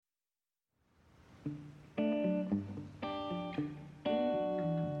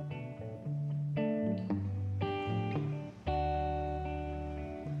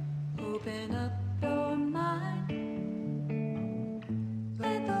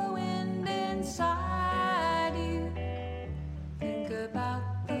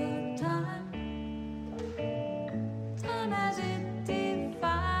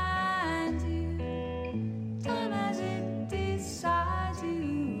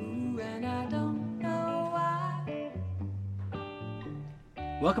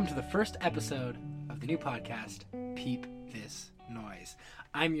Welcome to the first episode of the new podcast, Peep This Noise.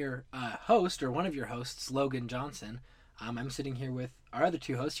 I'm your host, or one of your hosts, Logan Johnson. I'm sitting here with our other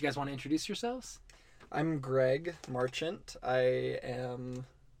two hosts. You guys want to introduce yourselves? I'm Greg Marchant. I am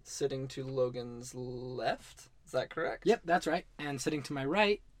sitting to Logan's left. Is that correct? Yep, that's right. And sitting to my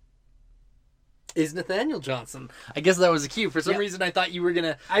right is Nathaniel Johnson. I guess that was a cue. For some reason, I thought you were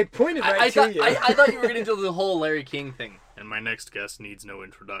gonna. I pointed right to you. I thought you were gonna do the whole Larry King thing. And my next guest needs no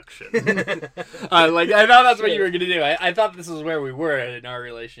introduction. I thought that's what you were gonna do. I thought this was where we were in our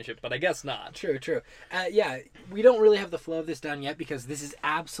relationship, but I guess not. True. Yeah, we don't really have the flow of this down yet because this is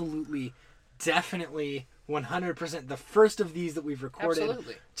absolutely, definitely, 100% the first of these that we've recorded.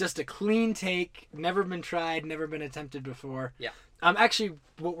 Absolutely. Just a clean take, never been tried, never been attempted before. Yeah. Actually,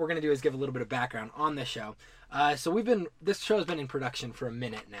 what we're going to do is give a little bit of background on this show. This show has been in production for a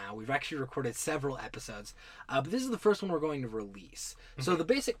minute now. We've actually recorded several episodes, but this is the first one we're going to release. Mm-hmm. So the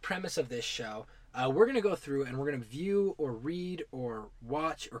basic premise of this show, we're going to go through and we're going to view or read or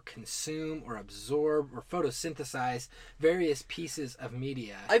watch or consume or absorb or photosynthesize various pieces of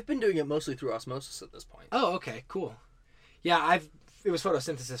media. I've been doing it mostly through osmosis at this point. Oh, okay, cool. Yeah, it was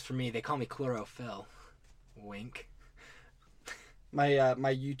photosynthesis for me. They call me chlorophyll. Wink. My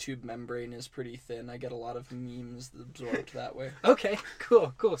YouTube membrane is pretty thin. I get a lot of memes absorbed that way. Okay,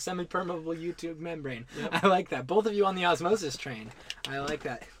 cool. Semi-permeable YouTube membrane. Yep. I like that. Both of you on the osmosis train. I like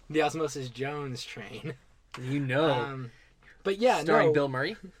that. The Osmosis Jones train. You know. But yeah, starring Bill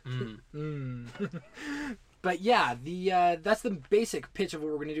Murray. But yeah, that's the basic pitch of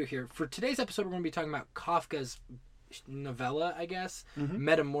what we're going to do here. For today's episode, we're going to be talking about Kafka's novella, I guess,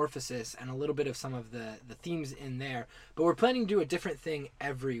 Metamorphosis, and a little bit of some of the themes in there. But we're planning to do a different thing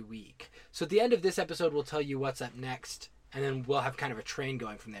every week. So at the end of this episode, we'll tell you what's up next, and then we'll have kind of a train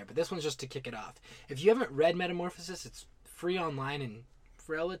going from there. But this one's just to kick it off. If you haven't read Metamorphosis, it's free online and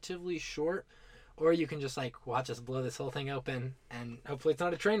relatively short, or you can just watch us blow this whole thing open, and hopefully it's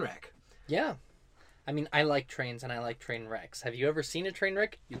not a train wreck. Yeah. I mean, I like trains and I like train wrecks. Have you ever seen a train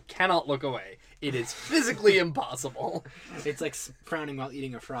wreck? You cannot look away. It is physically impossible. It's like frowning while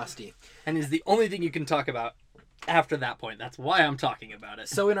eating a Frosty. And is the only thing you can talk about after that point. That's why I'm talking about it.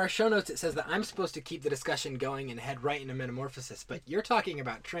 So in our show notes, it says that I'm supposed to keep the discussion going and head right into Metamorphosis, but you're talking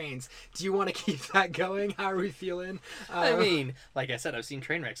about trains. Do you want to keep that going? How are we feeling? I mean, like I said, I've seen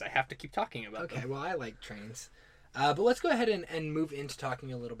train wrecks. I have to keep talking about them. Okay, well, I like trains. But let's go ahead and move into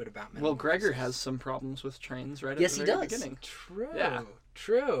talking a little bit about Metamorphosis. Well, Gregor has some problems with trains right at yes, the very he does. beginning. True. Yeah.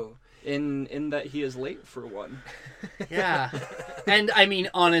 True. In that he is late for one. Yeah. And, I mean,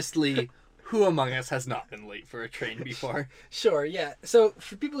 honestly, who among us has not been late for a train before? Sure, yeah. So,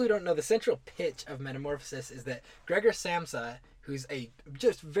 for people who don't know, the central pitch of Metamorphosis is that Gregor Samsa, who's a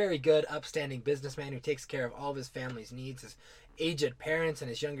just very good, upstanding businessman who takes care of all of his family's needs, his aged parents and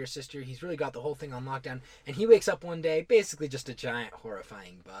his younger sister, he's really got the whole thing on lockdown, and he wakes up one day, basically just a giant,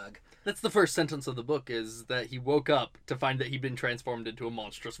 horrifying bug. That's the first sentence of the book, is that he woke up to find that he'd been transformed into a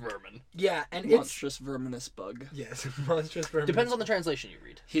monstrous vermin. Yeah, and monstrous verminous bug. Yes, monstrous vermin. Depends on the translation you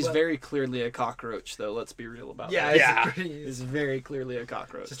read. He's very clearly a cockroach, though, let's be real about that. Yeah, he's very clearly a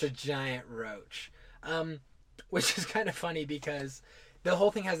cockroach. Just a giant roach. Which is kind of funny because the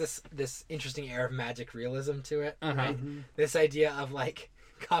whole thing has this interesting air of magic realism to it, right? Mm-hmm. This idea of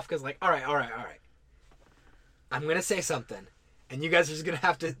Kafka's all right. I'm going to say something, and you guys are just going to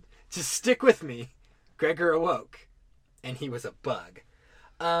have to just stick with me. Gregor awoke, and he was a bug.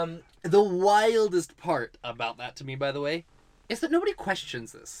 The wildest part about that to me, by the way, is that nobody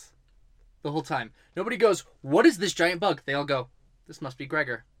questions this the whole time. Nobody goes, what is this giant bug? They all go, this must be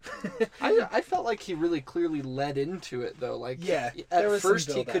Gregor. I felt like he really clearly led into it, though. At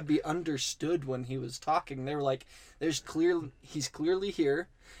first he could be understood when he was talking. They were like, he's clearly here,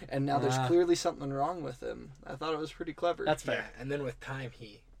 and now there's clearly something wrong with him. I thought it was pretty clever. That's fair. Yeah, and then with time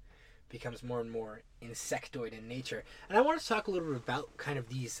he becomes more and more insectoid in nature. And I want to talk a little bit about kind of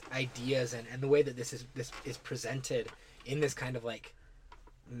these ideas and the way that this is presented in this kind of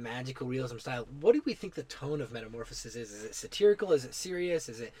magical realism style. What do we think the tone of Metamorphosis is? Is it satirical? Is it serious?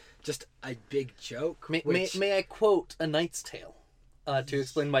 Is it just a big joke? May I quote A Knight's Tale to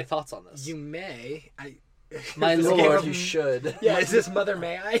explain my thoughts on this? You may. My lord, you should. Yeah, is this Mother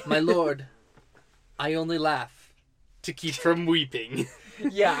May I? My lord, I only laugh to keep from weeping.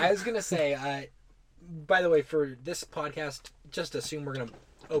 Yeah, I was going to say, by the way, for this podcast, just assume we're going to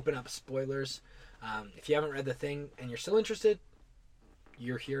open up spoilers. If you haven't read the thing and you're still interested,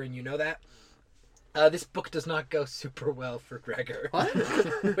 you're here and you know that. This book does not go super well for Gregor. What?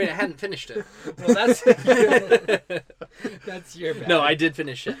 Wait, I hadn't finished it. Well, that's your bad. No, I did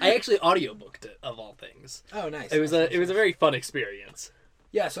finish it. I actually audiobooked it, of all things. Oh, nice. It was a very fun experience.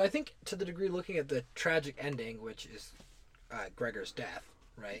 Yeah, so I think to the degree looking at the tragic ending, which is Gregor's death,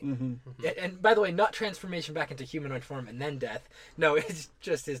 right? Mm-hmm. And by the way, not transformation back into humanoid form and then death. No, it's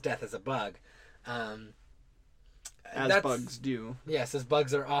just his death as a bug. As bugs do. Yes, as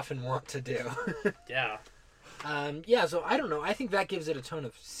bugs are often wont to do. Yeah. Yeah, so I don't know. I think that gives it a tone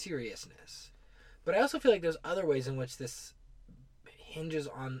of seriousness. But I also feel like there's other ways in which this hinges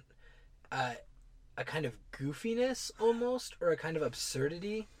on a kind of goofiness almost, or a kind of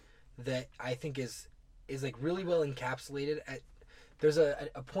absurdity that I think is like really well encapsulated. There's a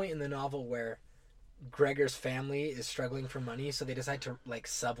point in the novel where Gregor's family is struggling for money, so they decide to like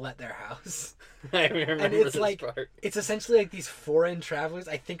sublet their house. I remember and it's this like part. It's essentially like these foreign travelers,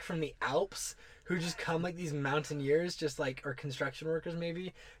 I think from the Alps, who just come like these mountaineers, just like, or construction workers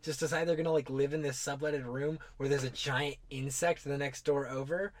maybe, just decide they're gonna like live in this subletted room where there's a giant insect the next door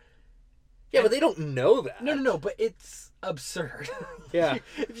over. Yeah, but they don't know that. No, but it's absurd. Yeah.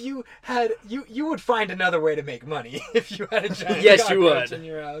 If you had, you would find another way to make money if you had a giant Yes, you cockroach would. in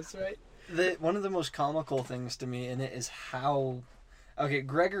your house, right? One of the most comical things to me in it is how... Okay,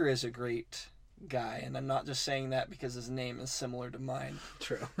 Gregor is a great guy, and I'm not just saying that because his name is similar to mine.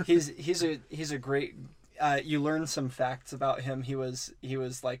 True. He's a great... you learn some facts about him. He was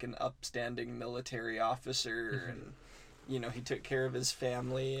like an upstanding military officer, and he took care of his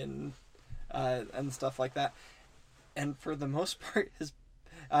family and stuff like that. And for the most part,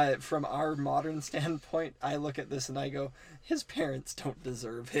 from our modern standpoint, I look at this and I go, his parents don't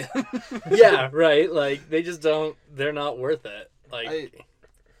deserve him. Yeah, right. Like, they just don't, they're not worth it. Like,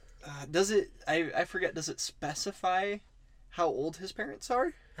 does it, I forget, does it specify how old his parents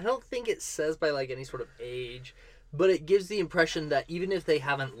are? I don't think it says by like any sort of age, but it gives the impression that even if they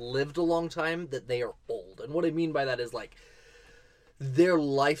haven't lived a long time, that they are old. And what I mean by that is like, their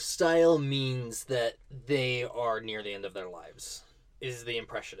lifestyle means that they are near the end of their lives, is the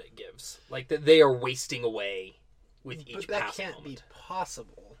impression it gives. Like, that they are wasting away with each But that passing can't moment. be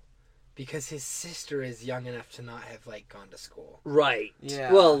possible because his sister is young enough to not have like gone to school. Right.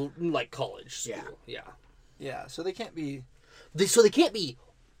 Yeah. Well, like college school. Yeah. Yeah, so they can't be... So they can't be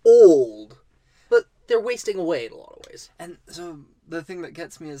old, but they're wasting away in a lot of ways. And so the thing that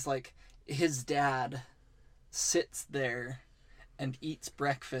gets me is like, his dad sits there and eats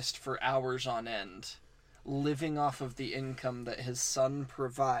breakfast for hours on end, living off of the income that his son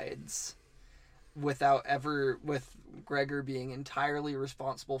provides, with Gregor being entirely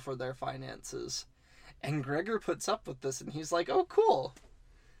responsible for their finances. And Gregor puts up with this, and he's like, oh, cool.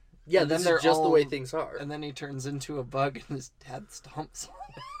 Yeah, And this then is just the way things are. And then he turns into a bug, and his dad stomps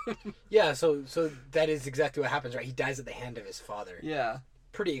on him. Yeah, so that is exactly what happens, right? He dies at the hand of his father. Yeah.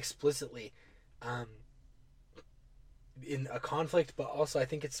 Pretty explicitly. In a conflict, but also I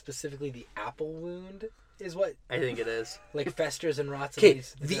think it's specifically the apple wound is what I think it is. like festers and rots. Okay,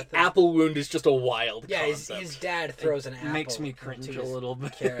 the apple wound is just a wild concept. His dad throws an apple. Makes me cringe into a little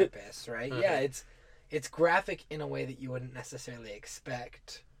bit. Carapace, right? Uh-huh. Yeah, it's graphic in a way that you wouldn't necessarily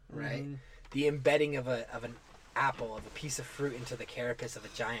expect, right? Mm-hmm. The embedding of an apple, of a piece of fruit into the carapace of a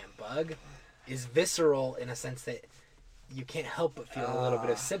giant bug is visceral in a sense that you can't help but feel a little bit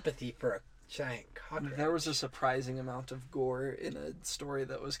of sympathy for a giant cockroach. There was a surprising amount of gore in a story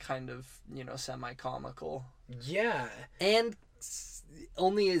that was kind of, semi-comical. Yeah. And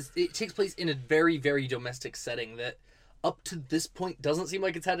it takes place in a very, very domestic setting that up to this point doesn't seem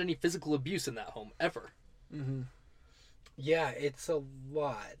like it's had any physical abuse in that home ever. Mm-hmm. Yeah, it's a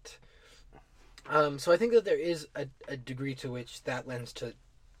lot. So I think that there is a degree to which that lends to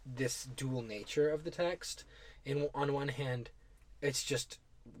this dual nature of the text. On one hand, it's just,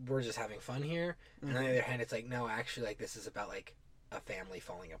 we're just having fun here. And on the other hand, it's like, no, actually, like, this is about, like, a family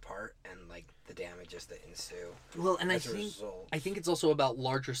falling apart and, like, the damages that ensue. Well, and I result. think it's also about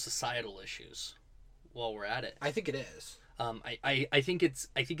larger societal issues while we're at it. I think it is. I think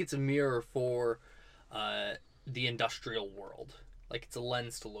it's a mirror for the industrial world. Like, it's a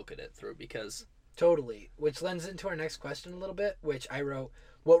lens to look at it through, because... Totally. Which lends into our next question a little bit, which I wrote,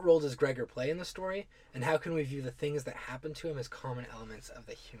 what role does Gregor play in the story, and how can we view the things that happen to him as common elements of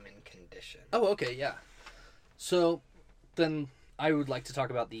the human condition? Oh, okay, yeah. So, then I would like to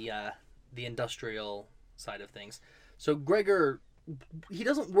talk about the industrial side of things. So Gregor, he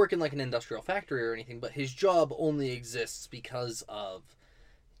doesn't work in like an industrial factory or anything, but his job only exists because of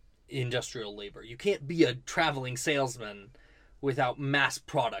industrial labor. You can't be a traveling salesman without mass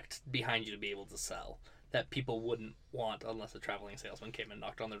product behind you to be able to sell that people wouldn't want unless a traveling salesman came and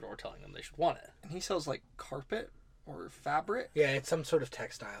knocked on their door telling them they should want it. And he sells like carpet or fabric? Yeah, it's some sort of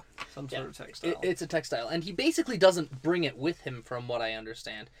textile. Some sort of textile. It's a textile. And he basically doesn't bring it with him from what I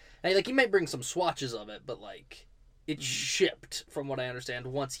understand. And, like, he might bring some swatches of it, but, like, it's shipped, from what I understand,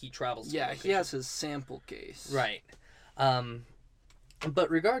 once he travels to the location. He has his sample case. Right.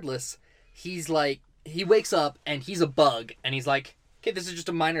 But regardless, he's like, he wakes up and he's a bug, and he's like, okay, this is just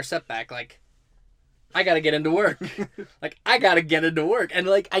a minor setback, like, I gotta get into work. I gotta get into work. And,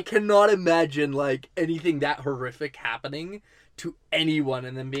 like, I cannot imagine, like, anything that horrific happening to anyone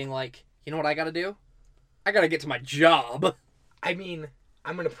and then being like, you know what I gotta do? I gotta get to my job. I mean,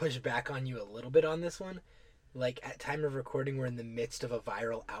 I'm gonna push back on you a little bit on this one. Like, at time of recording, we're in the midst of a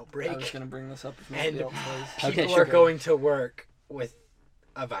viral outbreak. I was gonna bring this up if and nobody else was. People are going to work with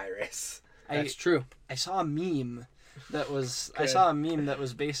a virus. That's true. I saw a meme that was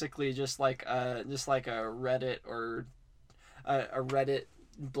basically just like a Reddit or a Reddit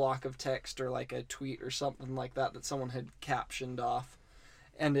block of text or like a tweet or something like that someone had captioned off,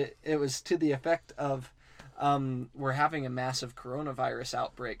 and it was to the effect of we're having a massive coronavirus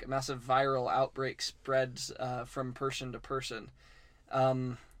outbreak. A massive viral outbreak spreads from person to person.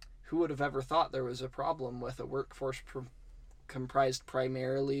 Who would have ever thought there was a problem with a workforce comprised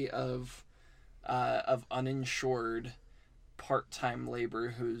primarily of uninsured part-time labor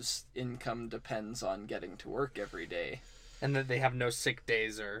whose income depends on getting to work every day. And that they have no sick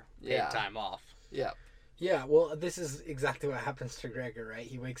days or paid time off. Yeah. Yeah, well, this is exactly what happens to Gregor, right?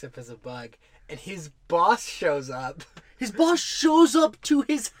 He wakes up as a bug, and his boss shows up. His boss shows up to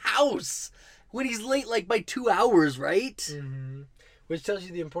his house when he's late, like, by 2 hours, right? Mm-hmm. Which tells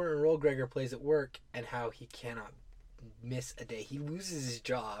you the important role Gregor plays at work and how he cannot miss a day. He loses his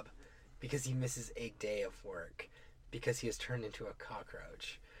job because he misses a day of work because he has turned into a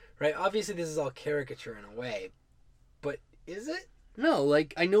cockroach, right? Obviously, this is all caricature in a way, but is it? No,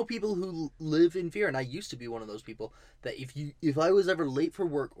 like, I know people who live in fear, and I used to be one of those people, that if I was ever late for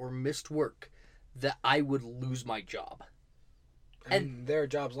work or missed work, that I would lose my job. And there are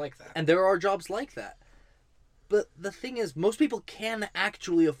jobs like that. And there are jobs like that. But the thing is, most people can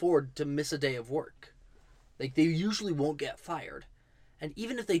actually afford to miss a day of work. Like, they usually won't get fired. And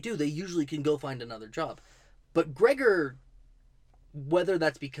even if they do, they usually can go find another job. But Gregor, whether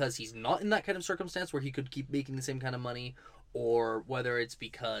that's because he's not in that kind of circumstance where he could keep making the same kind of money, or whether it's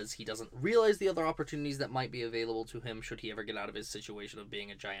because he doesn't realize the other opportunities that might be available to him should he ever get out of his situation of being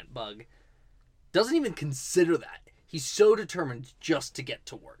a giant bug, doesn't even consider that. He's so determined just to get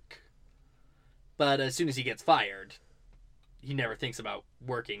to work. But as soon as he gets fired, he never thinks about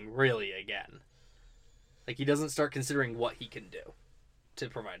working really again. Like, he doesn't start considering what he can do to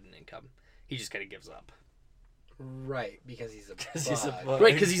provide an income. He just kind of gives up. Right, because he's a bug.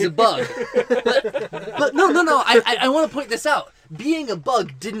 Right, because he's a bug. but no. I want to point this out. Being a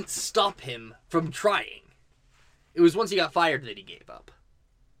bug didn't stop him from trying. It was once he got fired that he gave up.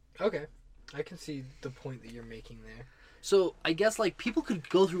 Okay. I can see the point that you're making there. So, I guess, like, people could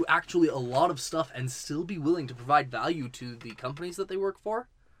go through actually a lot of stuff and still be willing to provide value to the companies that they work for.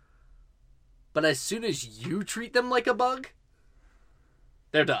 But as soon as you treat them like a bug,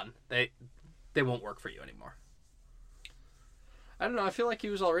 they're done. They won't work for you anymore. I don't know, I feel like he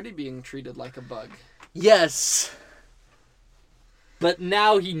was already being treated like a bug. Yes. But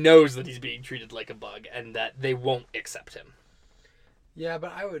now he knows that he's being treated like a bug and that they won't accept him. Yeah,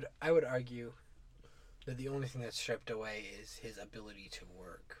 but I would argue that the only thing that's stripped away is his ability to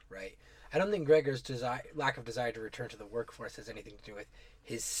work, right? I don't think Gregor's lack of desire to return to the workforce has anything to do with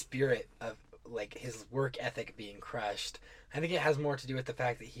his spirit of, like, his work ethic being crushed. I think it has more to do with the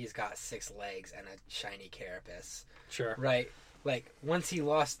fact that he's got 6 legs and a shiny carapace. Sure. Right? Like, once he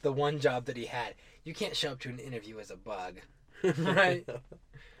lost the one job that he had, you can't show up to an interview as a bug. Right?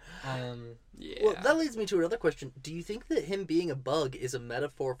 Yeah. Well, that leads me to another question. Do you think that him being a bug is a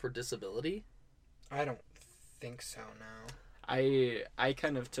metaphor for disability? I don't think so, no. I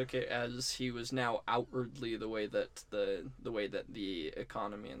kind of took it as he was now outwardly the way that the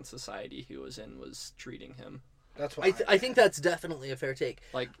economy and society he was in was treating him. That's what I think that's definitely a fair take.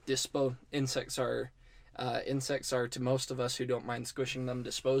 Like, insects are to most of us who don't mind squishing them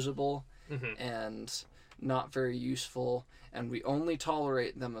disposable and not very useful, and we only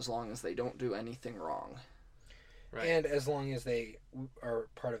tolerate them as long as they don't do anything wrong. Right. And as long as they are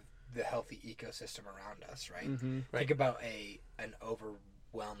part of the healthy ecosystem around us, right? Mm-hmm. Right. Think about an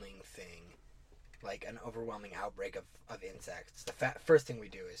overwhelming thing, like an overwhelming outbreak of insects. The first thing we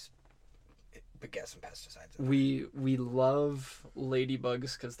do is get some pesticides. We love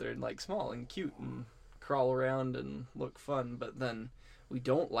ladybugs because they're, like, small and cute and crawl around and look fun, but then we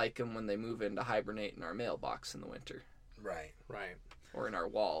don't like them when they move in to hibernate in our mailbox in the winter. Right. Or in our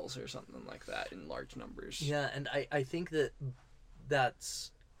walls or something like that in large numbers. Yeah, and I think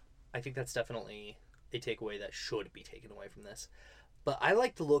that's definitely a takeaway that should be taken away from this. But I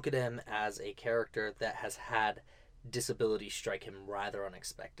like to look at him as a character that has had disabilities strike him rather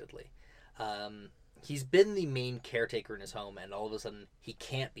unexpectedly. He's been the main caretaker in his home, and all of a sudden he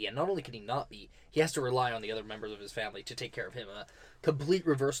can't be. And not only can he not be, he has to rely on the other members of his family to take care of him. A complete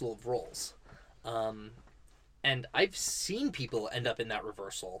reversal of roles. And I've seen people end up in that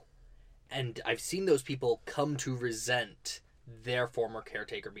reversal. And I've seen those people come to resent their former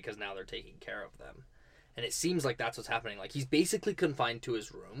caretaker because now they're taking care of them. And it seems like that's what's happening. Like, he's basically confined to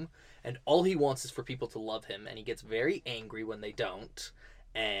his room, and all he wants is for people to love him, and he gets very angry when they don't,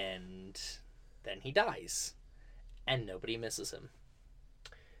 and then he dies. And nobody misses him.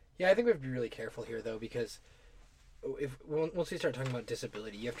 Yeah, I think we have to be really careful here, though, because once we start talking about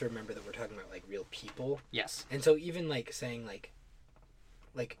disability, you have to remember that we're talking about, like, real people. Yes. And so even, like, saying, like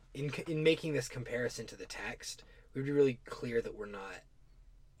in making this comparison to the text, we have to be really clear that we're not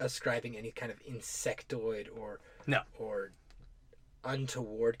ascribing any kind of insectoid or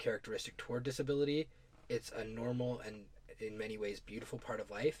untoward characteristic toward disability. It's a normal and in many ways beautiful part of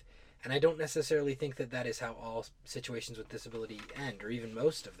life, and I don't necessarily think that that is how all situations with disability end, or even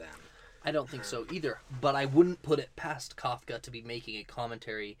most of them. I don't think so either, but I wouldn't put it past Kafka to be making a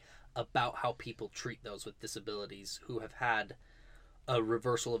commentary about how people treat those with disabilities who have had a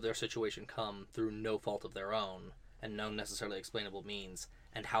reversal of their situation come through no fault of their own and no necessarily explainable means,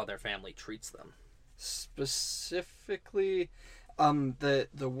 and how their family treats them. Specifically, the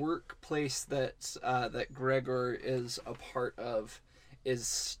workplace that Gregor is a part of is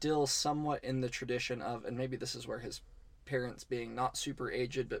still somewhat in the tradition of, and maybe this is where his parents being not super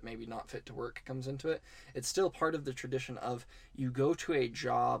aged but maybe not fit to work comes into it. It's still part of the tradition of you go to a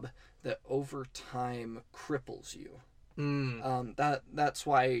job that over time cripples you. That's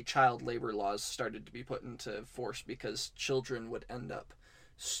why child labor laws started to be put into force, because children would end up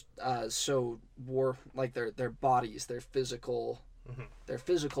their bodies, their physical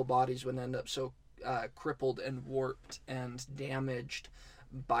bodies would end up so crippled and warped and damaged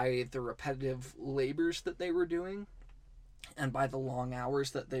by the repetitive labors that they were doing and by the long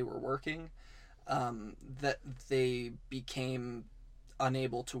hours that they were working, that they became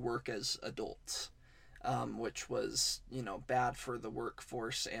unable to work as adults. Which was, bad for the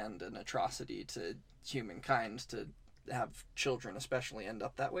workforce and an atrocity to humankind to have children especially end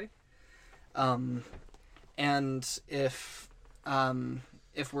up that way. And if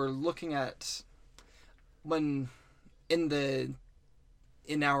we're looking at when in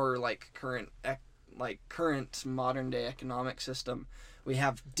our current modern day economic system, we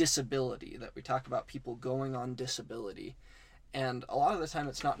have disability, that we talk about people going on disability, and a lot of the time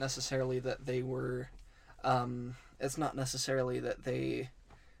it's not necessarily that they were it's not necessarily that they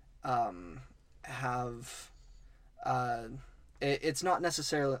it's not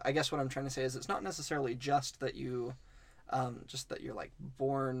necessarily, I guess what I'm trying to say is it's not necessarily just that you're like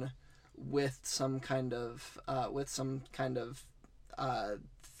born with some kind of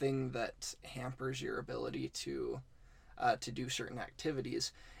thing that hampers your ability to do certain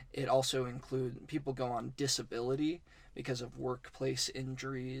activities. It also includes people go on disability because of workplace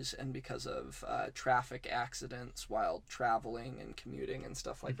injuries and because of traffic accidents while traveling and commuting and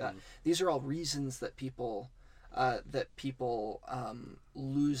stuff like that. These are all reasons that people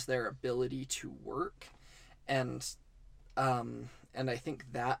lose their ability to work, and I think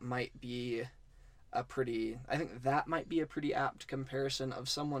that might be a pretty apt comparison of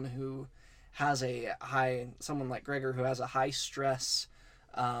someone who has someone like Gregor who has a high stress,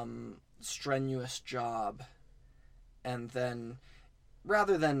 strenuous job. And then,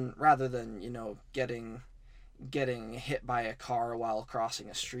 rather than getting hit by a car while crossing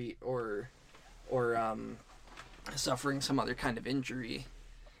a street or suffering some other kind of injury,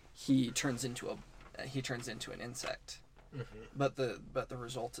 he turns into an insect. But the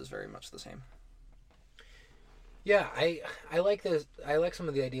result is very much the same. Yeah, I like this. I like some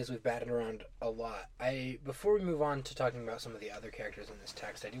of the ideas we've batted around a lot. Before we move on to talking about some of the other characters in this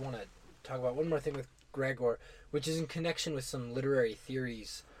text, I do want to talk about one more thing with Gregor, which is in connection with some literary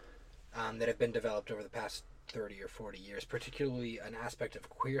theories that have been developed over the past 30 or 40 years, particularly an aspect of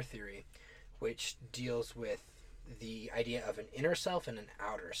queer theory, which deals with the idea of an inner self and an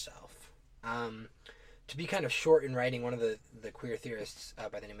outer self. To be kind of short in writing, one of the queer theorists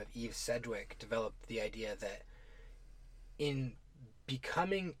by the name of Eve Sedgwick developed the idea that in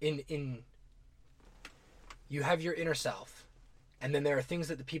you have your inner self, and then there are things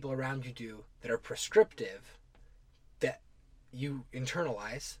that the people around you do that are prescriptive that you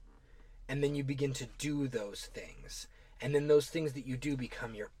internalize, and then you begin to do those things. And then those things that you do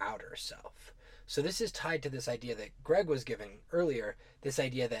become your outer self. So this is tied to this idea that Greg was giving earlier, this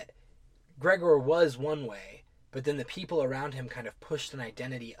idea that Gregor was one way, but then the people around him kind of pushed an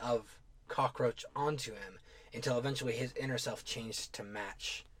identity of Cockroach onto him. until eventually his inner self changed to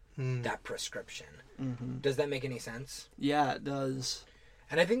match that prescription. Mm-hmm. Does that make any sense? Yeah, it does.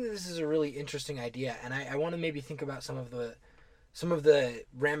 And I think that this is a really interesting idea, and I want to maybe think about some of the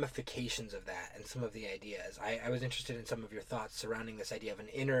ramifications of that and some of the ideas. I was interested in some of your thoughts surrounding this idea of an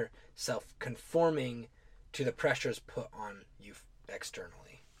inner self conforming to the pressures put on you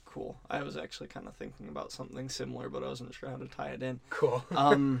externally. Cool. I was actually kind of thinking about something similar, but I wasn't sure how to tie it in. Cool.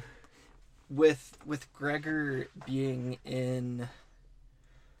 With Gregor being in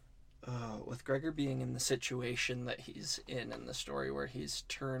the situation that he's in the story where he's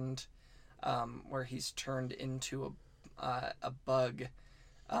turned into a bug,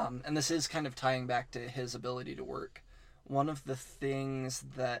 and this is kind of tying back to his ability to work. One of the things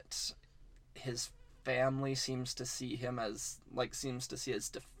that his family seems to see as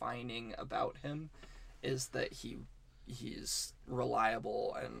defining about him is that he's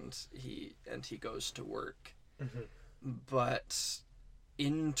reliable and he goes to work. Mm-hmm. But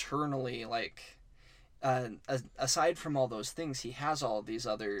internally, aside from all those things, he has all these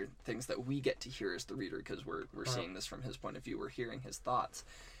other things that we get to hear as the reader, because we're seeing this from his point of view. We're hearing his thoughts,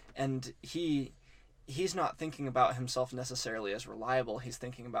 and he's not thinking about himself necessarily as reliable. He's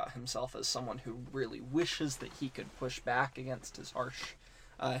thinking about himself as someone who really wishes that he could push back against his harsh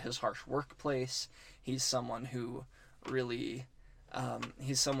workplace. He's someone who really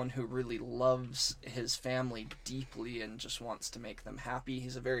loves his family deeply and just wants to make them happy.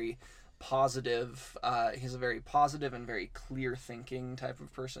 He's a very positive and very clear thinking type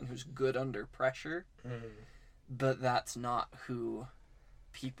of person who's good under pressure. Mm-hmm. But that's not who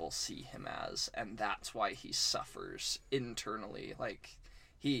people see him as, and that's why he suffers internally. Like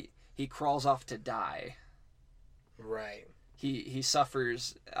he crawls off to die. Right. He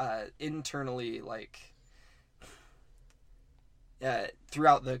suffers internally,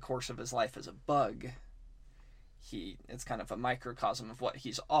 throughout the course of his life as a bug. It's kind of a microcosm of what he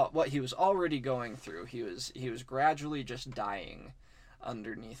was already going through. He was gradually just dying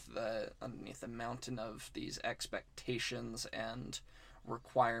underneath the mountain of these expectations and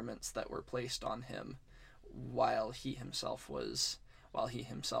requirements that were placed on him, while he himself was was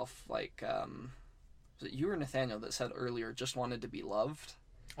it you or Nathaniel that said earlier just wanted to be loved?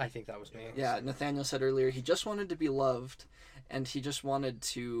 I think that was me. Yeah, Nathaniel said earlier he just wanted to be loved, and he just wanted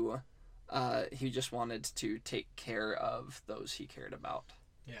to take care of those he cared about.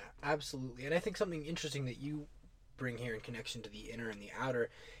 Yeah, absolutely. And I think something interesting that you bring here in connection to the inner and the outer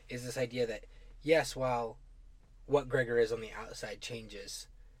is this idea that, yes, while what Gregor is on the outside changes,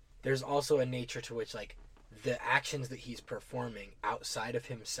 there's also a nature to which, the actions that he's performing outside of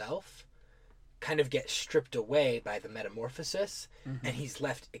himself kind of get stripped away by the metamorphosis, mm-hmm. and he's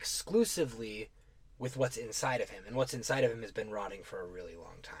left exclusively with what's inside of him, and what's inside of him has been rotting for a really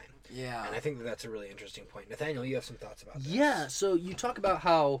long time. Yeah. And I think that's a really interesting point. Nathaniel, you have some thoughts about this. Yeah, so you talk about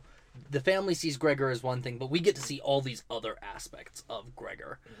how the family sees Gregor as one thing, but we get to see all these other aspects of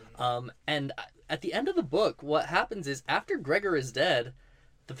Gregor. Mm-hmm. And at the end of the book, what happens is, after Gregor is dead,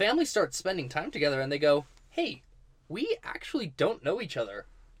 the family starts spending time together, and they go, hey, we actually don't know each other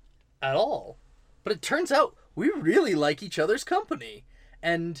at all. But it turns out we really like each other's company.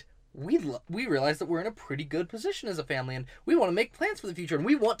 And we realize that we're in a pretty good position as a family, and we want to make plans for the future, and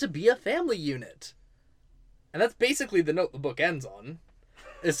we want to be a family unit. And that's basically the note the book ends on,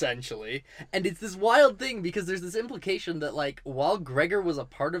 essentially. And it's this wild thing, because there's this implication that, while Gregor was a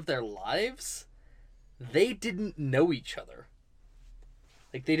part of their lives, they didn't know each other.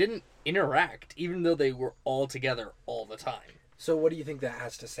 They didn't interact, even though they were all together all the time. So what do you think that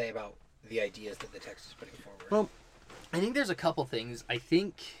has to say about the ideas that the text is putting forward? Well, I think there's a couple things. I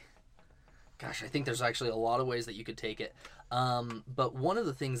think there's actually a lot of ways that you could take it. But one of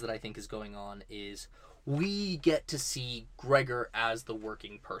the things that I think is going on is we get to see Gregor as the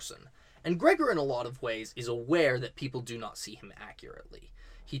working person. And Gregor, in a lot of ways, is aware that people do not see him accurately.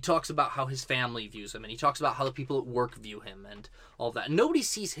 He talks about how his family views him, and he talks about how the people at work view him, and all of that. And nobody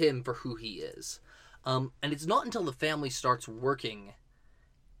sees him for who he is. And it's not until the family starts working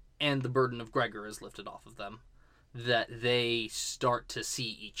and the burden of Gregor is lifted off of them that they start to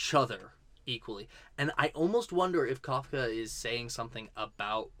see each other equally. And I almost wonder if Kafka is saying something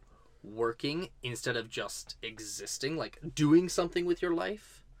about working instead of just existing, doing something with your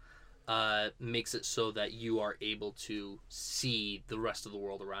life. Makes it so that you are able to see the rest of the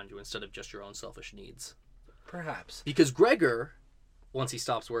world around you instead of just your own selfish needs. Perhaps. Because Gregor, once he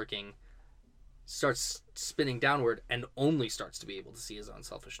stops working, starts spinning downward and only starts to be able to see his own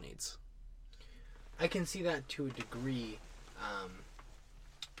selfish needs. I can see that to a degree,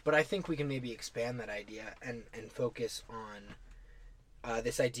 but I think we can maybe expand that idea and focus on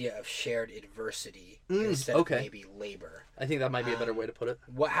this idea of shared adversity instead of maybe labor. I think that might be a better way to put it.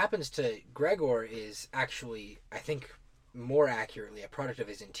 What happens to Gregor is actually, I think, more accurately a product of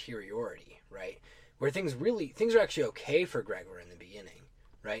his interiority, right? Where things are actually okay for Gregor in the beginning,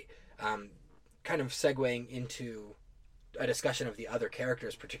 right? Kind of segueing into a discussion of the other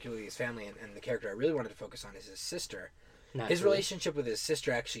characters, particularly his family, and the character I really wanted to focus on is his sister. Naturally. His relationship with his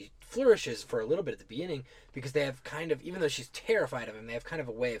sister actually flourishes for a little bit at the beginning because they have kind of, even though she's terrified of him, they have kind of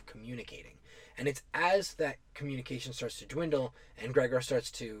a way of communicating. And it's as that communication starts to dwindle and Gregor starts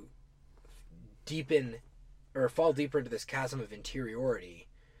to deepen or fall deeper into this chasm of interiority,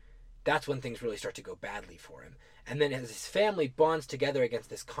 that's when things really start to go badly for him. And then as his family bonds together against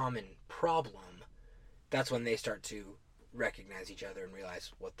this common problem, that's when they start to recognize each other and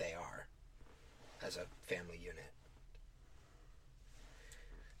realize what they are as a family unit.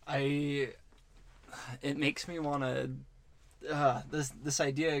 It makes me want to this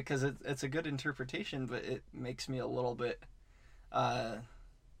idea, because it's a good interpretation, but it makes me a little bit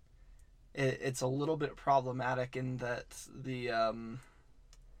it's a little bit problematic in that the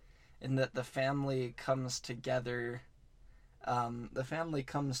family comes together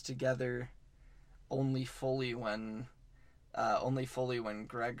only fully when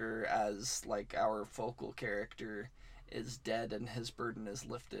Gregor, as like our focal character, is dead and his burden is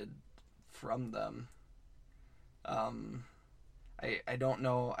lifted from them. I don't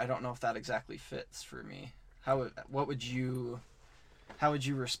know if that exactly fits for me. How would you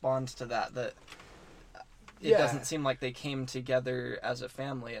respond to that? That it doesn't seem like they came together as a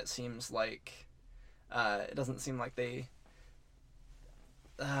family. It seems like it doesn't seem like they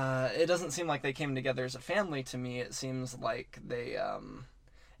came together as a family to me. It seems like they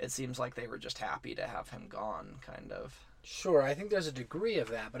were just happy to have him gone, kind of. Sure, I think there's a degree of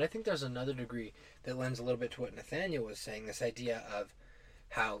that, but I think there's another degree that lends a little bit to what Nathaniel was saying, this idea of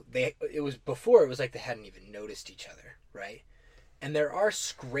how it was like they hadn't even noticed each other, right? And there are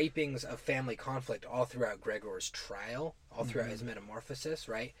scrapings of family conflict all throughout Gregor's trial, all throughout his metamorphosis,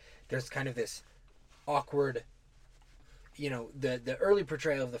 right? There's kind of this awkward, the early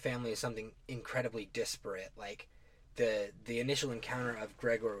portrayal of the family is something incredibly disparate, like the initial encounter of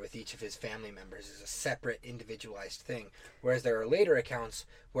Gregor with each of his family members is a separate, individualized thing, whereas there are later accounts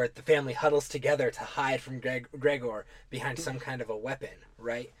where the family huddles together to hide from Gregor behind some kind of a weapon,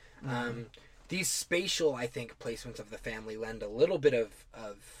 right? Mm-hmm. These spatial, I think, placements of the family lend a little bit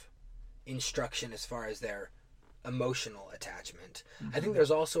of instruction as far as their emotional attachment. Mm-hmm. I think there's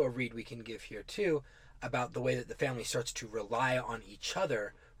also a read we can give here, too, about the way that the family starts to rely on each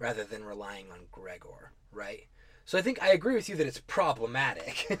other rather than relying on Gregor, right? So I think I agree with you that it's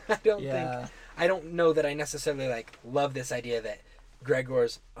problematic. I don't know that I necessarily love this idea that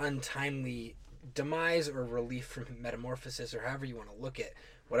Gregor's untimely demise or relief from metamorphosis, or however you want to look at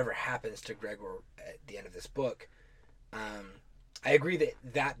whatever happens to Gregor at the end of this book. I agree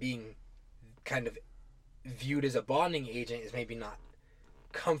that being kind of viewed as a bonding agent is maybe not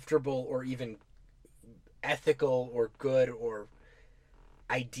comfortable or even ethical or good or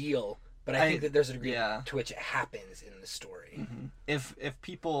ideal. But I think that there's a degree to which it happens in the story. Mm-hmm. If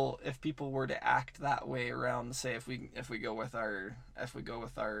people were to act that way around, say if we go with our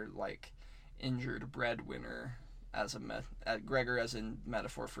like injured breadwinner as Gregor as a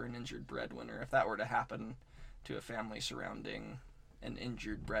metaphor for an injured breadwinner, if that were to happen to a family surrounding an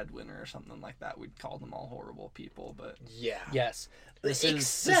injured breadwinner or something like that, we'd call them all horrible people. But yes, this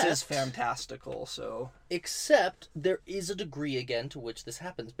is fantastical. So except there is a degree again to which this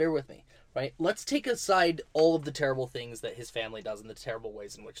happens. Bear with me, right? Let's take aside all of the terrible things that his family does and the terrible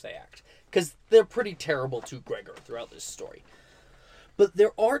ways in which they act, because they're pretty terrible to Gregor throughout this story. But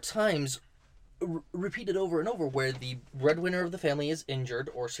there are times, repeated over and over, where the breadwinner of the family is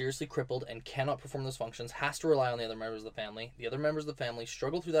injured or seriously crippled and cannot perform those functions, has to rely on the other members of the family. The other members of the family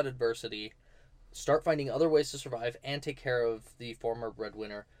struggle through that adversity, start finding other ways to survive and take care of the former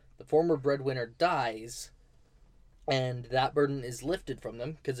breadwinner. The former breadwinner dies, and that burden is lifted from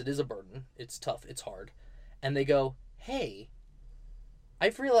them, because it is a burden. It's tough. It's hard. And they go, hey,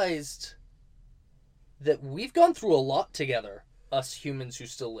 I've realized that we've gone through a lot together, us humans who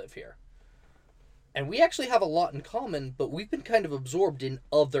still live here. And we actually have a lot in common, but we've been kind of absorbed in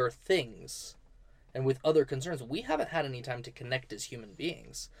other things and with other concerns. We haven't had any time to connect as human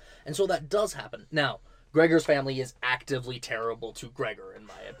beings. And so that does happen. Now, Gregor's family is actively terrible to Gregor, in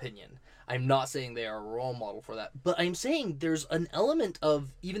my opinion. I'm not saying they are a role model for that, but I'm saying there's an element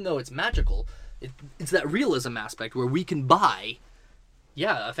of, even though it's magical, it's that realism aspect where we can buy,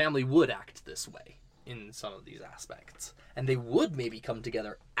 a family would act this way in some of these aspects. And they would maybe come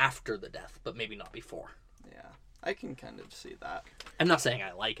together after the death, but maybe not before. Yeah. I can kind of see that. I'm not saying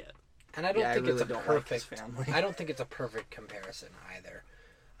I like it. And I don't think it's a perfect family. I don't think it's a perfect comparison either.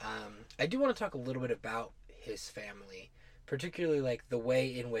 I do want to talk a little bit about his family, particularly like the way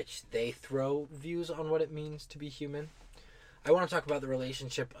in which they throw views on what it means to be human. I want to talk about the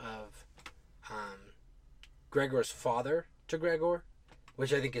relationship of Gregor's father to Gregor,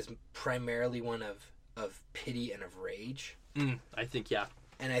 which I think is primarily one of pity and of rage. I think, yeah.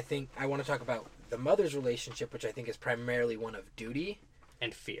 And I think I want to talk about the mother's relationship, which I think is primarily one of duty.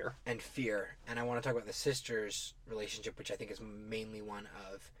 And fear. And I want to talk about the sister's relationship, which I think is mainly one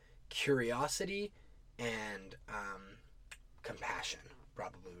of curiosity and compassion.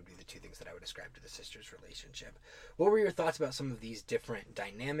 Probably would be the two things that I would describe to the sister's relationship. What were your thoughts about some of these different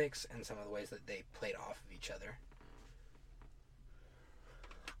dynamics and some of the ways that they played off of each other?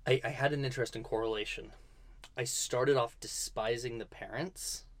 I had an interesting correlation. I started off despising the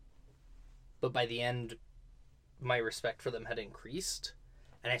parents, but by the end, my respect for them had increased.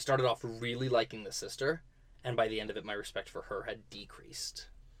 And I started off really liking the sister, and by the end of it, my respect for her had decreased.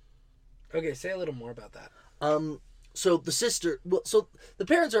 Okay, say a little more about that. So the sister... Well, so the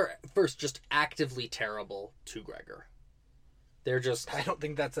parents are first just actively terrible to Gregor. They're just... I don't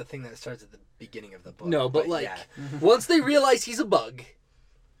think that's a thing that starts at the beginning of the book. No, but like, yeah. Once they realize he's a bug,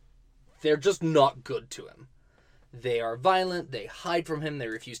 they're just not good to him. They are violent, they hide from him, they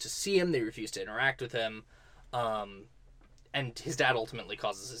refuse to see him, they refuse to interact with him. And his dad ultimately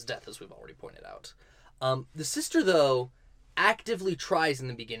causes his death, as we've already pointed out. The sister, though, actively tries in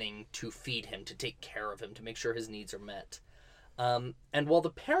the beginning to feed him, to take care of him, to make sure his needs are met. And while the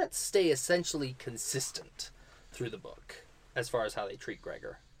parents stay essentially consistent through the book, as far as how they treat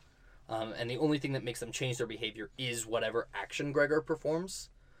Gregor, and the only thing that makes them change their behavior is whatever action Gregor performs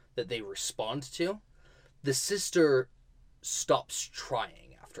that they respond to, the sister stops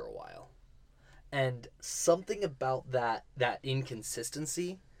trying after a while. And something about that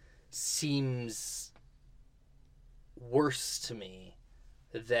inconsistency seems worse to me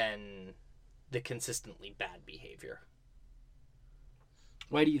than the consistently bad behavior.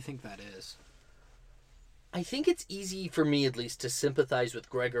 Why do you think that is? I think it's easy for me, at least, to sympathize with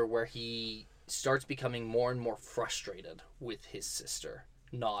Gregor where he starts becoming more and more frustrated with his sister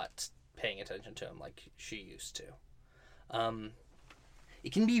not paying attention to him like she used to.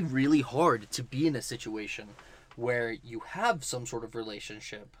 It can be really hard to be in a situation where you have some sort of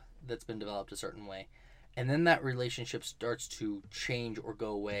relationship that's been developed a certain way, and then that relationship starts to change or go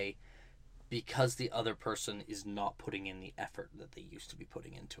away because the other person is not putting in the effort that they used to be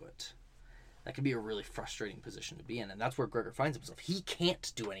putting into it. That can be a really frustrating position to be in, and that's where Gregor finds himself. He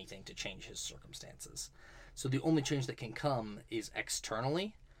can't do anything to change his circumstances. So the only change that can come is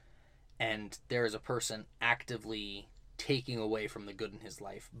externally, and there is a person actively taking away from the good in his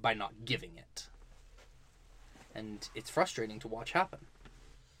life by not giving it. And it's frustrating to watch happen.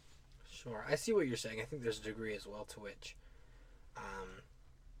 Sure. I see what you're saying. I think there's a degree as well to which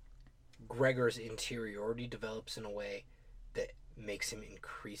Gregor's interiority develops in a way that makes him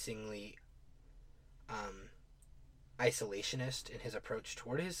increasingly isolationist in his approach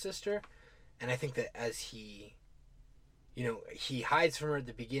toward his sister. And I think that as he hides from her at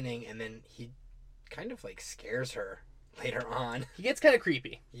the beginning, and then he kind of like scares her later on. He gets kind of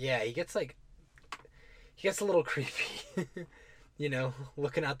creepy. Yeah, he gets a little creepy.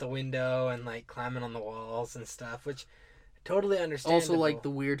 Looking out the window and like climbing on the walls and stuff, which totally understandable. Also, like the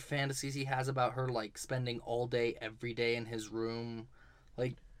weird fantasies he has about her, like spending all day, every day in his room.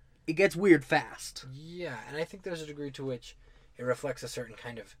 Like, it gets weird fast. Yeah, and I think there's a degree to which it reflects a certain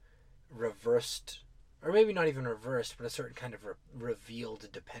kind of reversed, or maybe not even reversed, but a certain kind of revealed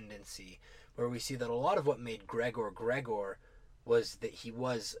dependency, where we see that a lot of what made Gregor was that he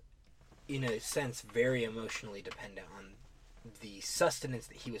was, in a sense, very emotionally dependent on the sustenance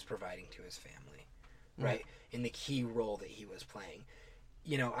that he was providing to his family, right? In the key role that he was playing.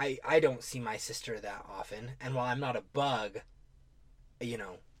 I don't see my sister that often, and while I'm not a bug,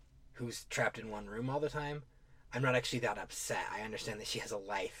 who's trapped in one room all the time, I'm not actually that upset. I understand that she has a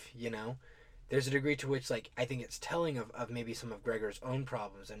life, There's a degree to which, like, I think it's telling of maybe some of Gregor's own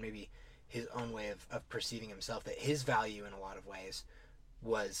problems and maybe his own way of perceiving himself, that his value in a lot of ways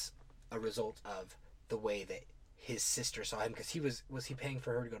was a result of the way that his sister saw him, because was he paying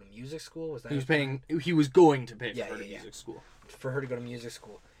for her to go to music school? Was that he was going to pay for her to music school. For her to go to music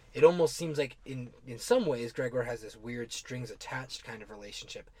school. It almost seems like in some ways Gregor has this weird strings attached kind of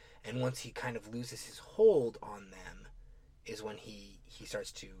relationship, and once he kind of loses his hold on them is when he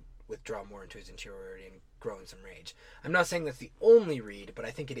starts to withdraw more into his interiority and grow in some rage. I'm not saying that's the only read, but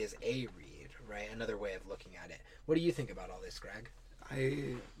I think it is a read, right? Another way of looking at it. What do you think about all this, Greg?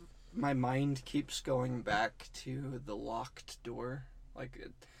 my mind keeps going back to the locked door. Like,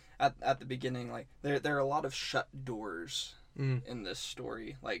 at the beginning, like, there are a lot of shut doors in this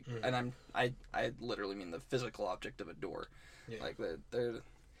story. Like, and I literally mean the physical object of a door. Yeah. Like, they're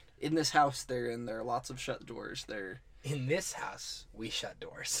in this house there are lots of shut doors. In this house, we shut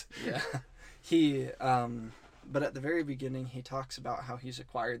doors. Yeah. But at the very beginning, he talks about how he's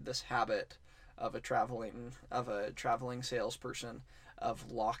acquired this habit of a traveling salesperson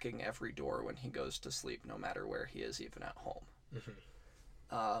of locking every door when he goes to sleep, no matter where he is, even at home.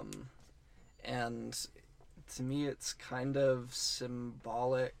 And to me, it's kind of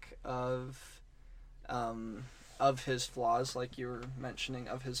symbolic of his flaws, like you were mentioning,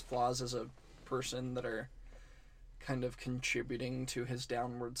 of his flaws as a person that are kind of contributing to his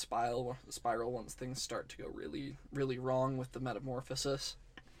downward spiral once things start to go really, really wrong with the metamorphosis.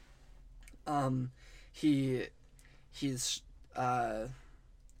 He's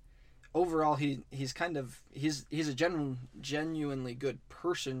overall he's a genuinely good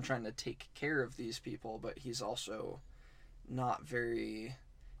person trying to take care of these people, but he's also not very.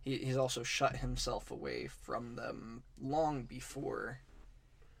 He's also shut himself away from them long before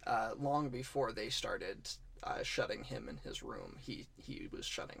they started shutting him in his room. He was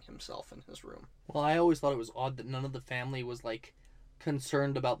shutting himself in his room. Well, I always thought it was odd that none of the family was like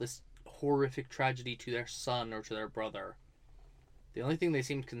concerned about this horrific tragedy to their son or to their brother. The only thing they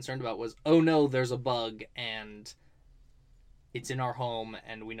seemed concerned about was, oh no, there's a bug and it's in our home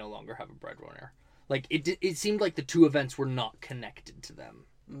and we no longer have a breadwinner. Like, it seemed like the two events were not connected to them.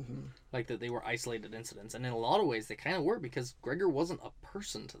 Like that they were isolated incidents, and in a lot of ways they kind of were, because Gregor wasn't a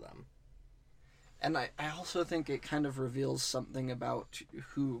person to them. And I also think it kind of reveals something about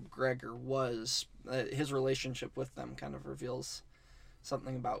who Gregor was. His relationship with them kind of reveals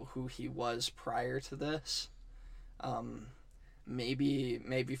something about who he was prior to this.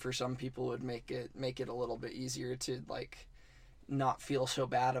 Maybe for some people would make it a little bit easier to like not feel so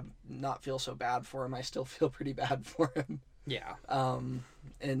bad for him. I still feel pretty bad for him. Yeah.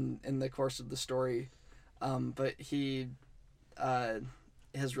 In the course of the story, but his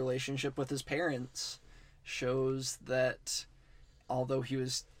relationship with his parents shows that although he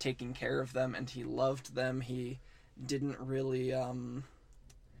was taking care of them and he loved them, he didn't really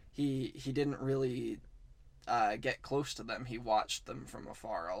get close to them. He watched them from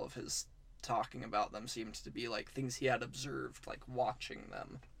afar. All of his talking about them seemed to be like things he had observed, like watching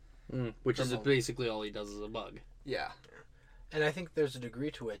them. Which is basically all he does as a bug. Yeah. And I think there's a degree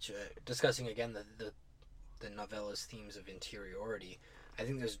to which, discussing again the novella's themes of interiority, I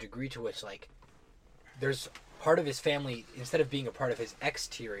think there's a degree to which, like, there's part of his family, instead of being a part of his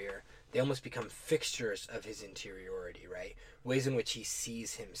exterior, they almost become fixtures of his interiority, right? Ways in which he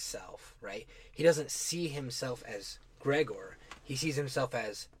sees himself, right? He doesn't see himself as Gregor. He sees himself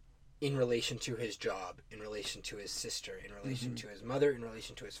as in relation to his job, in relation to his sister, in relation to his mother, in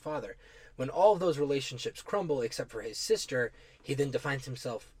relation to his father. When all of those relationships crumble, except for his sister, he then defines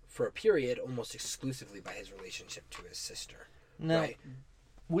himself for a period almost exclusively by his relationship to his sister. Now, right?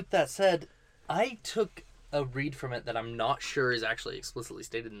 With that said, I took a read from it that I'm not sure is actually explicitly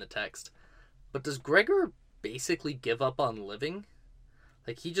stated in the text. But does Gregor basically give up on living?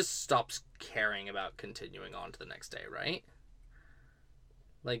 Like, he just stops caring about continuing on to the next day, right?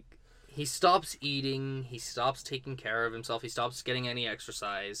 Like, he stops eating, he stops taking care of himself, he stops getting any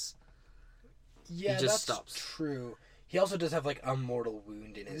exercise. Yeah, he just stops. True. He also does have, like, a mortal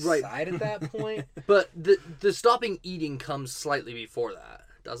wound in his right. side at that point. But the stopping eating comes slightly before that,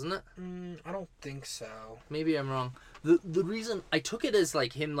 doesn't it? I don't think so. Maybe I'm wrong. The reason I took it as,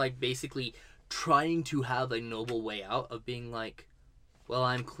 like, him, like, basically trying to have a noble way out of being like, well,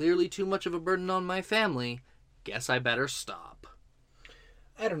 I'm clearly too much of a burden on my family. Guess I better stop.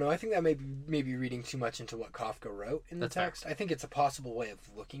 I don't know. I think that may be reading too much into what Kafka wrote in the text. Fair. I think it's a possible way of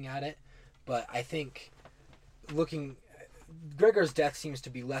looking at it. But I think Gregor's death seems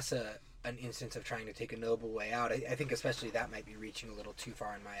to be less an instance of trying to take a noble way out. I think especially that might be reaching a little too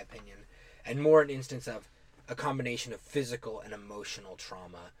far in my opinion. And more an instance of a combination of physical and emotional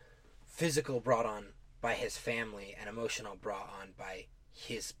trauma. Physical brought on by his family and emotional brought on by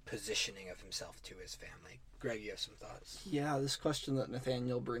his positioning of himself to his family. Greg, you have some thoughts? Yeah, this question that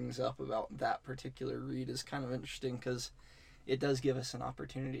Nathaniel brings up about that particular read is kind of interesting because it does give us an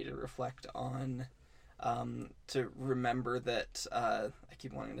opportunity to reflect on, to remember that, I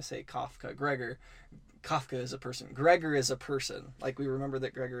keep wanting to say Kafka. Kafka is a person. Gregor is a person. Like, we remember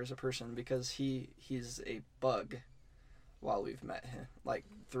that Gregor is a person because he's a bug while we've met him. Like,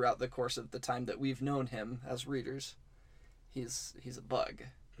 throughout the course of the time that we've known him as readers, he's a bug.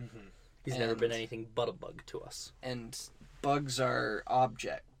 Mm-hmm. He's never been anything but a bug to us. And bugs are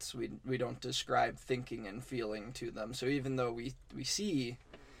objects. We don't describe thinking and feeling to them. So even though we see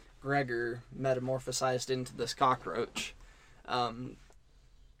Gregor metamorphosized into this cockroach,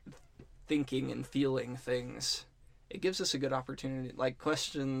 thinking and feeling things, it gives us a good opportunity. Like,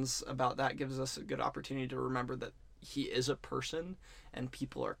 questions about that gives us a good opportunity to remember that he is a person and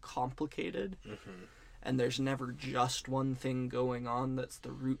people are complicated. Mm-hmm. And there's never just one thing going on that's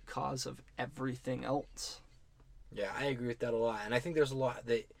the root cause of everything else. Yeah, I agree with that a lot. And I think there's a lot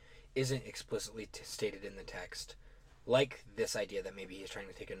that isn't explicitly stated in the text. Like this idea that maybe he's trying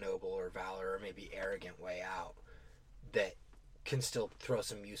to take a noble or valor or maybe arrogant way out that can still throw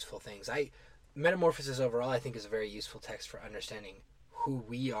some useful things. Metamorphosis overall, I think, is a very useful text for understanding who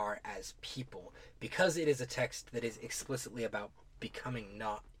we are as people. Because it is a text that is explicitly about becoming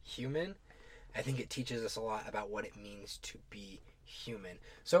not human, I think it teaches us a lot about what it means to be human.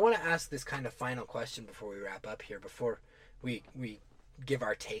 So I want to ask this kind of final question before we wrap up here, before we give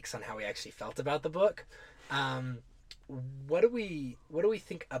our takes on how we actually felt about the book. What do we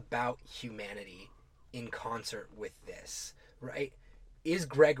think about humanity in concert with this, right? Is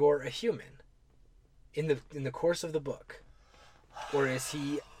Gregor a human in the course of the book? Or is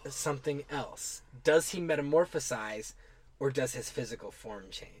he something else? Does he metamorphosize? Or does his physical form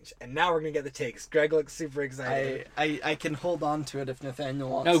change? And now we're going to get the takes. Greg looks super excited. I can hold on to it if Nathaniel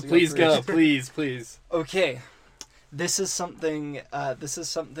wants to. No, please go. Please. Okay. This is something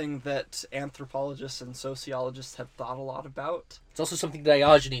that anthropologists and sociologists have thought a lot about. It's also something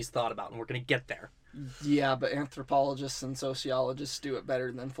Diogenes thought about, and we're going to get there. Yeah, but anthropologists and sociologists do it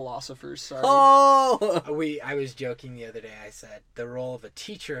better than philosophers. Sorry. Oh! I was joking the other day. I said the role of a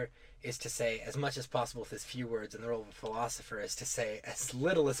teacher is to say as much as possible with as few words, and the role of a philosopher is to say as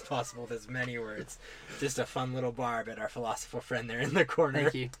little as possible with as many words. Just a fun little barb at our philosopher friend there in the corner.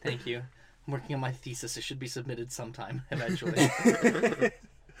 Thank you. I'm working on my thesis. It should be submitted sometime eventually.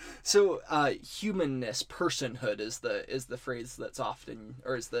 So, humanness, personhood is the phrase that's often,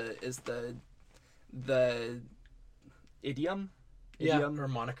 or is the idiom. Yeah, or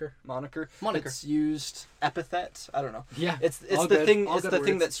moniker. It's used. Epithet. I don't know. Yeah, it's the good, thing. It's the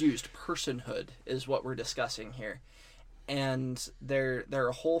thing that's used. Personhood is what we're discussing here, and there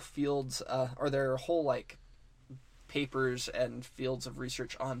are whole fields, or there are whole like papers and fields of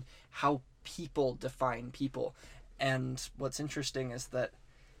research on how people define people. And what's interesting is that,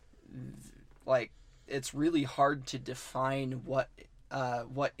 like, it's really hard to define what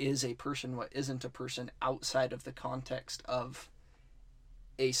is a person, what isn't a person outside of the context of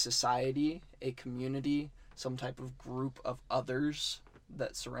a society, a community, some type of group of others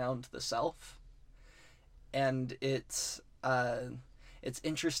that surround the self. And it's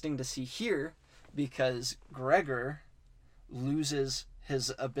interesting to see here because Gregor loses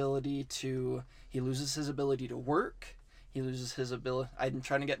his ability to work. He loses his ability. I'm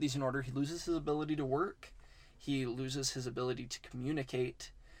trying to get these in order. He loses his ability to work. He loses his ability to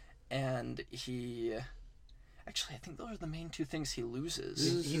communicate, and actually, I think those are the main two things he loses. He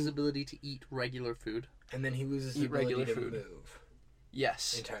loses his ability to eat regular food. And then he loses his ability to move.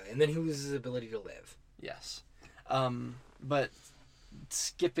 Yes. Entirely. And then he loses his ability to live. Yes. But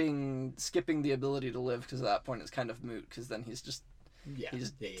skipping the ability to live, because at that point it's kind of moot, because then he's just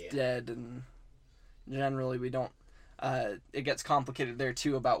dead, and generally we don't... it gets complicated there,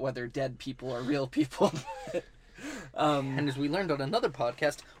 too, about whether dead people are real people. And as we learned on another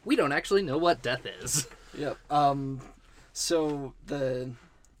podcast, we don't actually know what death is. Yep. So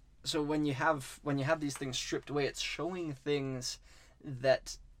when you have these things stripped away, it's showing things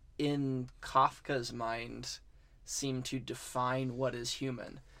that in Kafka's mind seem to define what is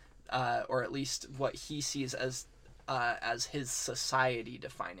human, or at least what he sees as his society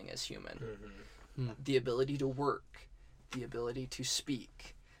defining as human. Mm-hmm. The ability to work, the ability to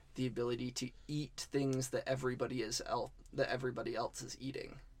speak, the ability to eat things that everybody else is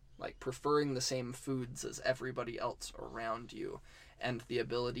eating, like preferring the same foods as everybody else around you, and the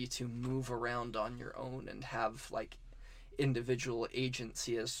ability to move around on your own and have like individual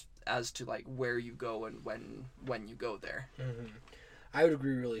agency as to like where you go and when you go there. Mm-hmm. I would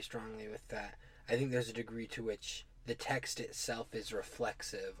agree really strongly with that. I think there's a degree to which the text itself is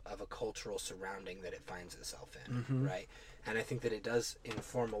reflexive of a cultural surrounding that it finds itself in, mm-hmm. right? And I think that it does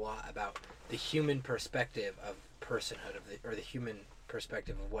inform a lot about the human perspective of personhood, or the human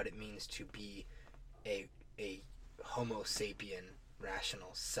perspective of what it means to be a Homo sapien rational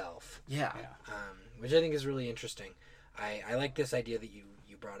self. Yeah. Which I think is really interesting. I like this idea that you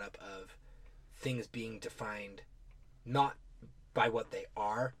brought up of things being defined not by what they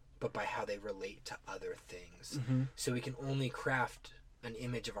are, but by how they relate to other things. Mm-hmm. So we can only craft an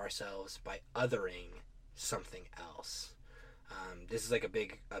image of ourselves by othering something else. This is like a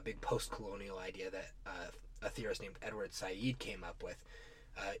big post-colonial idea that a theorist named Edward Said came up with.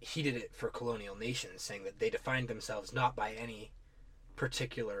 He did it for colonial nations, saying that they defined themselves not by any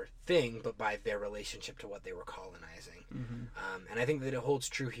particular thing, but by their relationship to what they were colonizing. And I think that it holds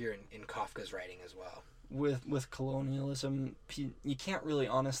true here in Kafka's writing as well. With colonialism, you can't really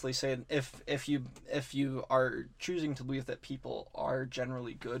honestly say if you are choosing to believe that people are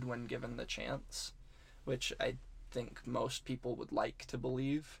generally good when given the chance, which I think most people would like to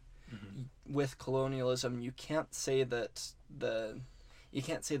believe. With colonialism, you can't say that the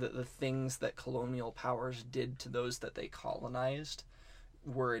things that colonial powers did to those that they colonized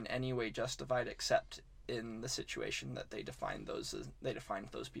were in any way justified, except in the situation that they defined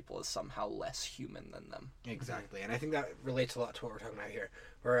those people as somehow less human than them. Exactly, and I think that relates a lot to what we're talking about here.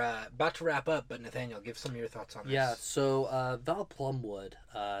 We're about to wrap up, but Nathaniel, give some of your thoughts on this. Yeah, so Val Plumwood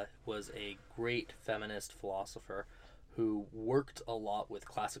was a great feminist philosopher who worked a lot with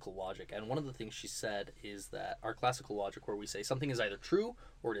classical logic, and one of the things she said is that our classical logic, where we say something is either true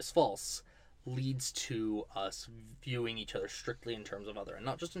or it is false, leads to us viewing each other strictly in terms of other, and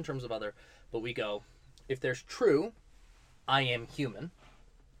not just in terms of other, but we go, if there's true, I am human,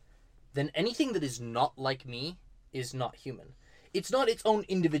 then anything that is not like me is not human. It's not its own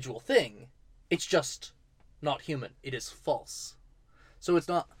individual thing. It's just not human. It is false. So it's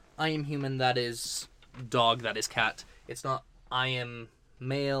not, I am human, that is dog, that is cat. It's not, I am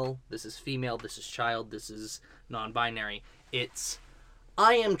male, this is female, this is child, this is non-binary. It's,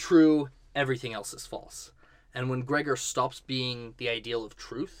 I am true, everything else is false. And when Gregor stops being the ideal of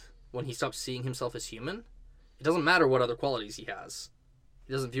truth, when he stops seeing himself as human, it doesn't matter what other qualities he has.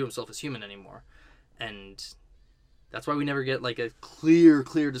 He doesn't view himself as human anymore. And that's why we never get like a clear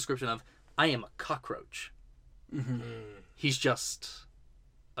description of, I am a cockroach. He's just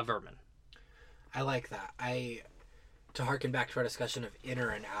a vermin. I like that. To harken back to our discussion of inner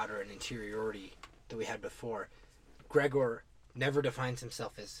and outer and interiority that we had before, Gregor never defines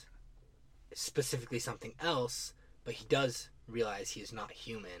himself as specifically something else, but he does realize he is not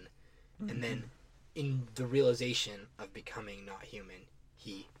human. And then in the realization of becoming not human,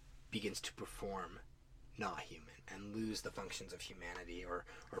 he begins to perform not human and lose the functions of humanity or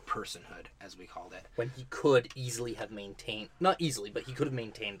personhood, as we called it. When he could easily have maintained, not easily, but he could have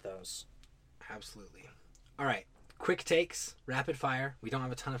maintained those. Absolutely. All right, quick takes, rapid fire. We don't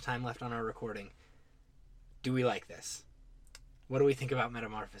have a ton of time left on our recording. Do we like this? What do we think about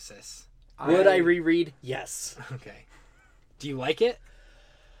Metamorphosis? Would I reread? Yes. Okay. Do you like it?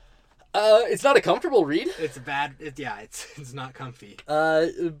 It's not a comfortable read. It's bad. It's not comfy.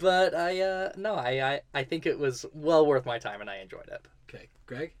 But I think it was well worth my time and I enjoyed it. Okay,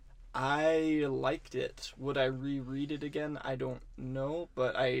 Greg? I liked it. Would I reread it again? I don't know,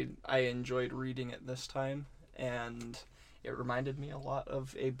 but I enjoyed reading it this time, and it reminded me a lot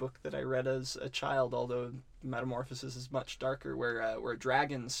of a book that I read as a child, although Metamorphosis is much darker, where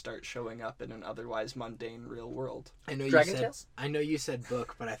dragons start showing up in an otherwise mundane real world. I know you said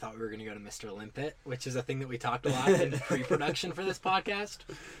book, but I thought we were going to go to Mr. Limpet, which is a thing that we talked a lot in pre-production for this podcast.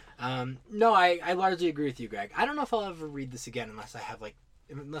 No, I largely agree with you, Greg. I don't know if I'll ever read this again unless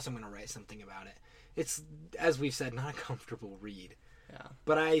I'm going to write something about it. It's, as we've said, not a comfortable read. Yeah.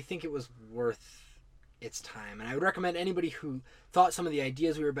 But I think it was worth its time, and I would recommend anybody who thought some of the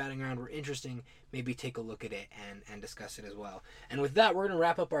ideas we were batting around were interesting, maybe take a look at it and discuss it as well. And with that, we're going to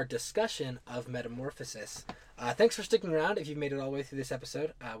wrap up our discussion of Metamorphosis. Thanks for sticking around if you've made it all the way through this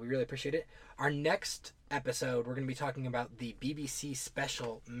episode. We really appreciate it. Our next episode, we're going to be talking about the BBC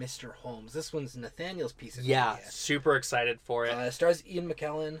special Mr. Holmes. This one's Nathaniel's piece of media. Super excited for it. Stars Ian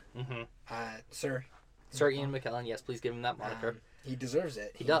McKellen. Sir Ian McKellen, yes, please give him that moniker. He deserves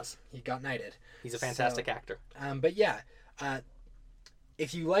it. He does. He got knighted. He's a fantastic actor. But yeah,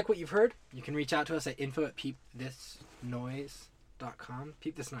 if you like what you've heard, you can reach out to us at info@peepthisnoise.com.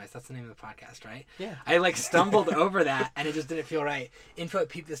 Peep This Noise, that's the name of the podcast, right? Yeah. I stumbled over that and it just didn't feel right.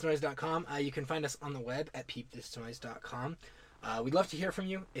 Info@peepthisnoise.com. You can find us on the web at peepthisnoise.com. We'd love to hear from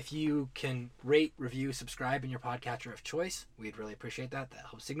you. If you can rate, review, subscribe in your podcatcher of choice, we'd really appreciate that. That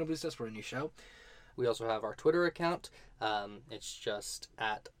helps signal boost us. We're a new show. We also have our Twitter account. It's just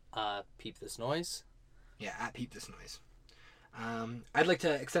at Peep This Noise. Yeah, at Peep This Noise. I'd like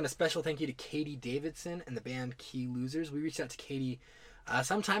to extend a special thank you to Katie Davidson and the band Key Losers. We reached out to Katie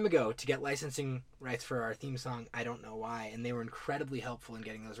some time ago to get licensing rights for our theme song, I Don't Know Why, and they were incredibly helpful in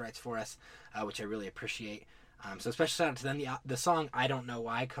getting those rights for us, which I really appreciate. So special shout out to them. The song I Don't Know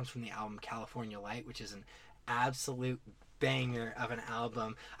Why comes from the album California Light, which is an absolute banger of an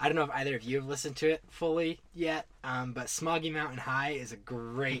album. I don't know if either of you have listened to it fully yet, but Smoggy Mountain High is a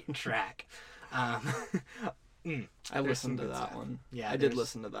great track. I listened to that one. Yeah, I did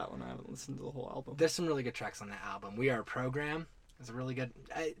listen to that one. I haven't listened to the whole album. There's some really good tracks on that album. We Are a Program. It's a really good.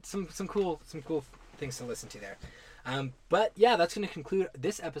 Some cool things to listen to there. But yeah, that's going to conclude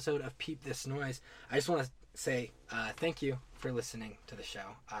this episode of Peep This Noise. I just want to say thank you for listening to the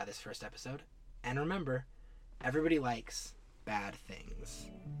show, this first episode. And remember, everybody likes bad things.